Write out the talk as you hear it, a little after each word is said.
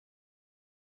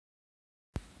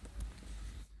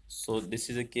So this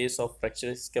is a case of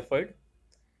fracture scaphoid,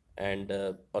 and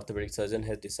orthopedic surgeon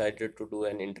has decided to do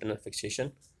an internal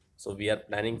fixation. So we are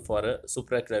planning for a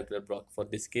supraclavicular block for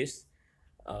this case.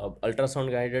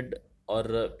 Ultrasound guided or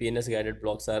PNS guided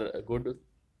blocks are good,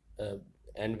 uh,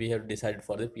 and we have decided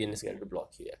for the PNS guided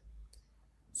block here.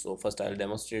 So first I'll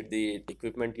demonstrate the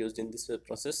equipment used in this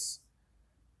process.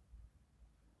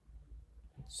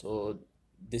 So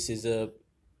this is a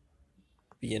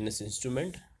PNS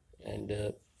instrument,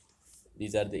 and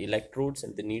these are the electrodes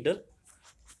and the needle.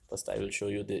 First I will show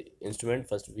you the instrument.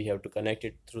 First we have to connect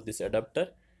it through this adapter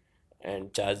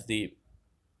and charge the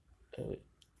uh,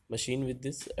 machine with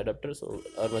this adapter. So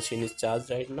our machine is charged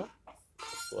right now,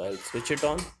 so I'll switch it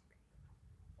on,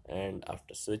 and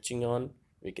after switching on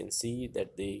we can see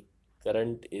that the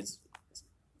current is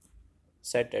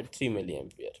set at 3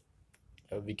 milliampere.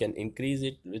 We can increase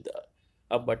it with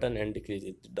up button and decrease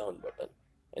it with down button,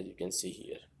 as you can see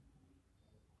here.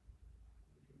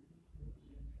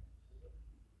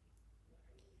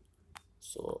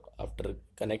 So after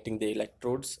connecting the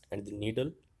electrodes and the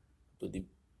needle to the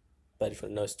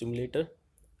peripheral nerve stimulator,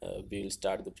 we will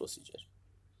start the procedure.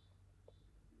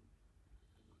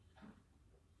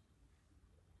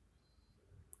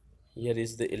 Here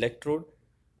is the electrode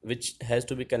which has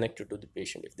to be connected to the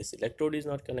patient. If this electrode is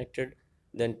not connected,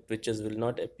 then twitches will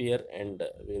not appear, and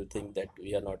we will think that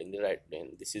we are not in the right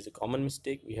plane. This is a common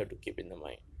mistake we have to keep in the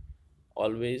mind.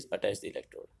 Always attach the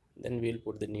electrode. Then we will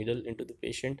put the needle into the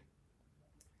patient,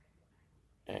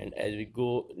 and as we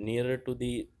go nearer to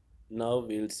the nerve,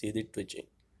 we will see the twitching.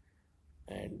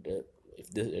 And if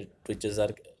the twitches are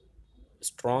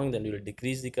strong, then we will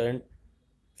decrease the current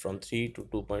from 3 to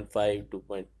 2.5,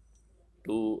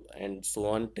 2.2, and so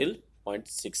on till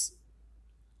 0.6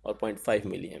 or 0.5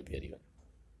 milliampere even.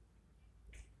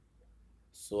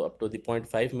 So up to the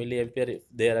 0.5 milliampere, if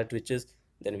there are twitches,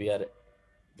 then we are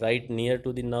right near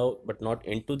to the nerve but not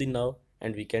into the nerve,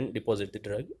 and we can deposit the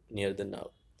drug near the nerve.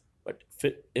 But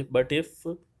if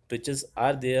twitches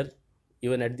are there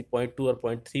even at the 0.2 or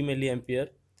 0.3 milliampere,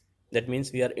 that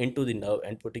means we are into the nerve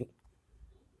and putting.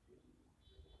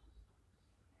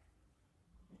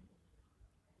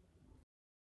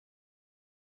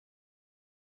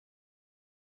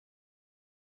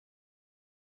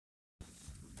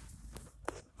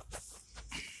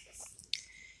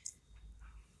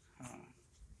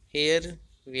 Here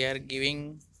we are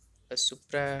giving a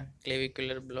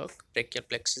supraclavicular block, brachial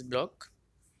plexus block.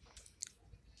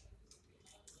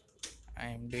 I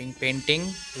am doing painting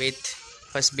with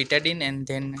first betadine and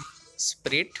then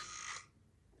spirit.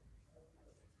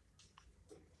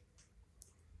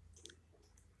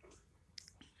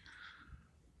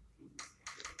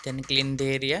 Then clean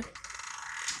the area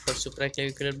for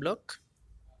supraclavicular block.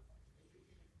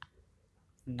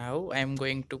 Now I am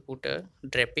going to put a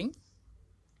draping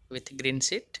with green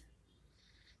sheet,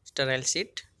 sterile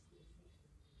sheet.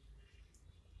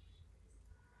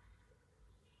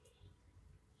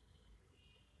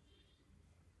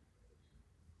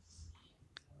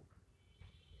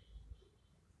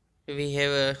 We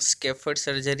have a scaphoid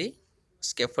surgery,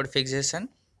 scaphoid fixation,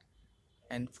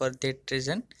 and for that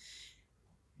reason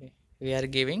we are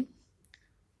giving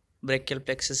brachial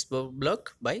plexus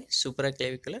block by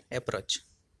supraclavicular approach.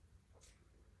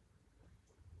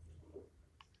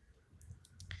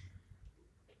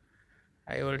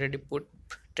 I already put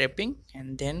trapping,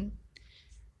 and then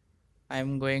I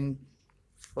am going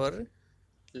for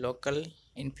local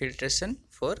infiltration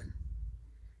for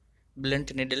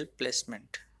blunt needle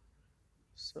placement.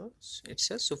 So it's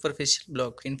a superficial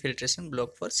block, infiltration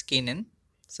block for skin and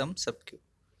some subcu.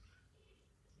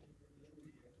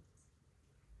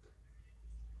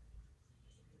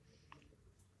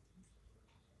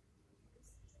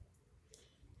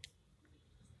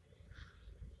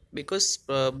 Because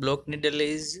block needle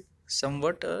is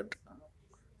somewhat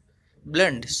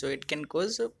blunt, so it can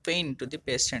cause pain to the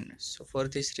patient. So for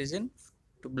this reason,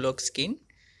 to block skin,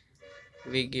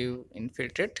 we give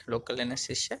infiltrate local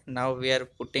anesthesia. Now we are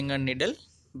putting a needle,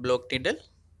 block needle,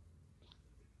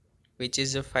 which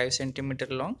is a 5 centimeter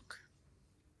long.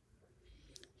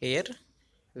 Here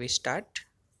we start,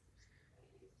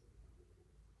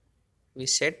 we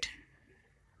set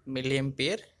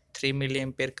milliampere, 3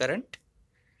 milliampere current,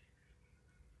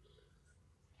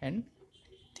 and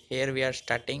here we are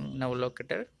starting now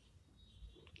locator.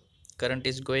 Current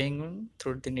is going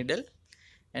through the needle,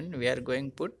 and we are going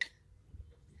put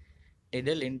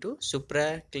needle into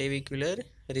supraclavicular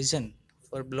region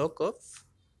for block of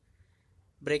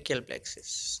brachial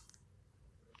plexus.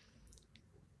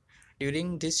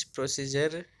 During this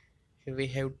procedure, we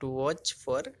have to watch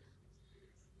for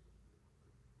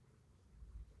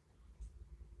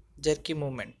jerky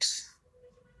movements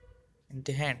in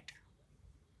the hand.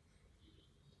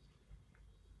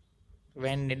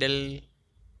 When needle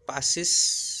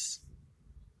passes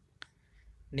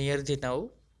near the nerve,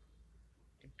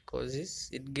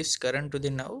 it gives current to the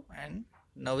nerve and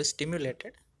nerve is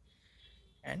stimulated,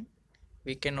 and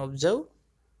we can observe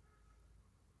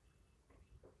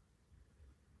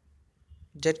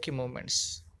jerky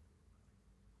movements.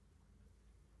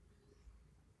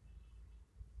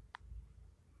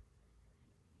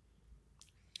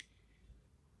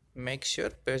 Make sure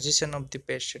position of the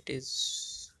patient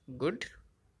is good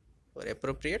or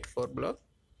appropriate for block.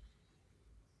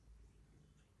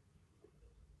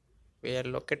 We are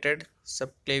located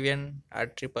subclavian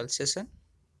artery pulsation,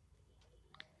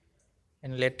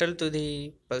 and lateral to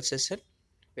the pulsation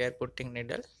we are putting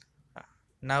needle.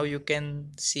 Now you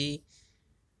can see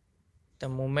the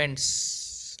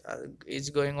movements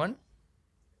is going on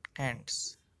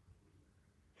hands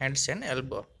and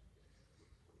elbow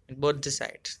in both the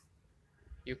sides.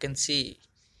 You can see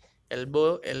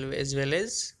elbow as well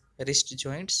as wrist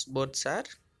joints, both are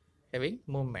having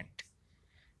movement.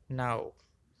 Now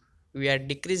we are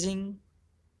decreasing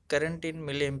current in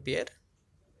milliampere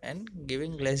and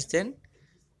giving less than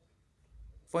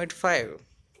 0.5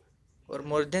 or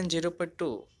more than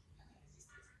 0.2.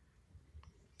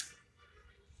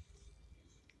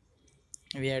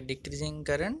 We are decreasing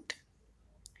current,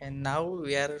 and now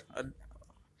we are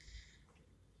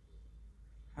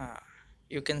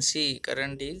you can see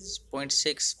current is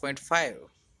 0.6, 0.5,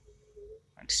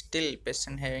 and still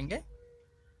patient having a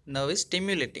nerve is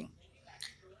stimulating.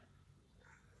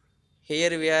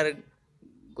 Here we are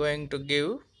going to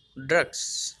give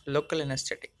drugs, local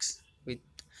anesthetics with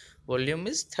volume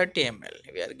is 30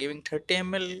 ml. We are giving 30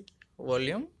 ml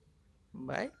volume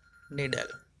by needle.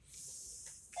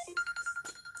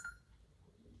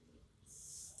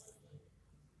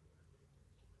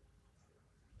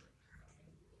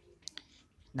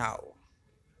 Now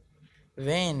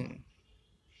when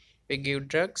we give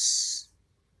drugs,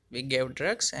 we gave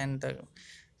drugs and the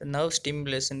nerve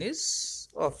stimulation is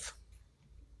off,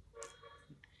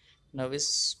 nerve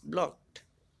is blocked.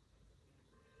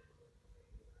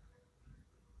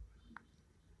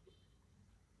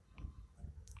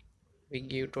 We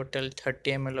give total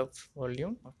 30 ml of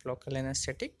volume of local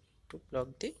anesthetic to block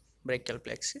the brachial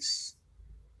plexus.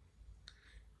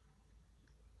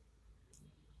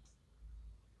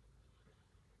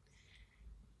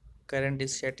 Current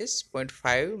is set is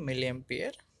 0.5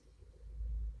 milliampere.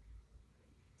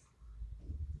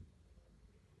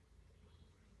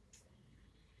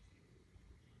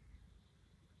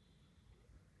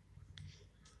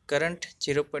 Current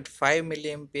 0.5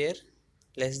 milliampere,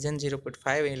 less than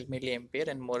 0.5 milliampere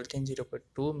and more than 0.2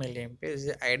 milliampere is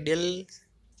the ideal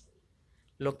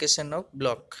location of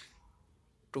block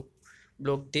to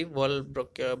block the wall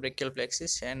brachial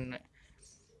plexus and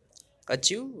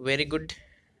achieve very good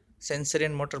sensory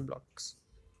and motor blocks.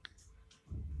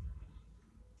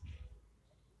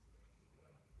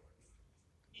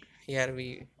 Here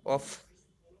we off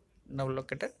now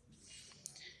locator,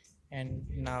 and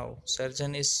now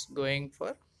surgeon is going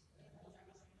for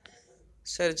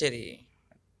surgery.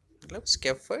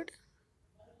 Scaffold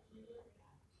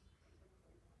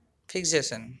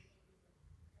fixation.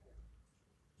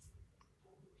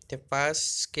 They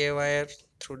pass K wire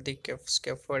through the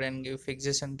scaffold and give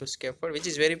fixation to scaffold, which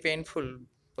is very painful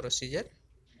procedure,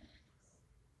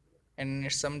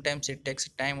 and sometimes it takes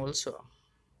time also.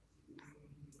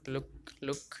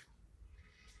 Look,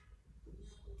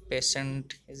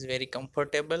 patient is very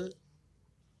comfortable.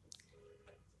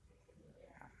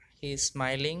 He is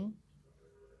smiling.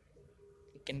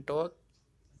 He can talk.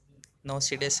 No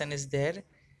sedation is there.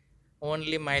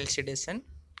 Only mild sedation.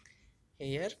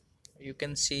 Here you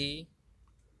can see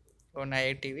on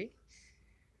IITV.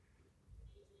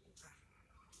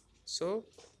 So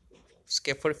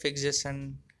scaffold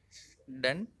fixation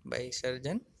done by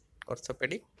surgeon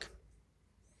orthopedic.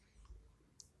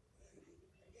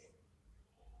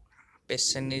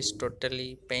 Patient is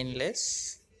totally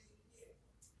painless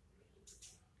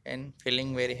and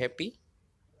feeling very happy.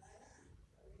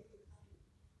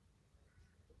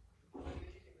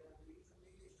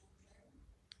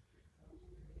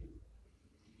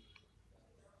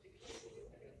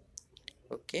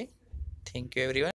 Okay, thank you everyone.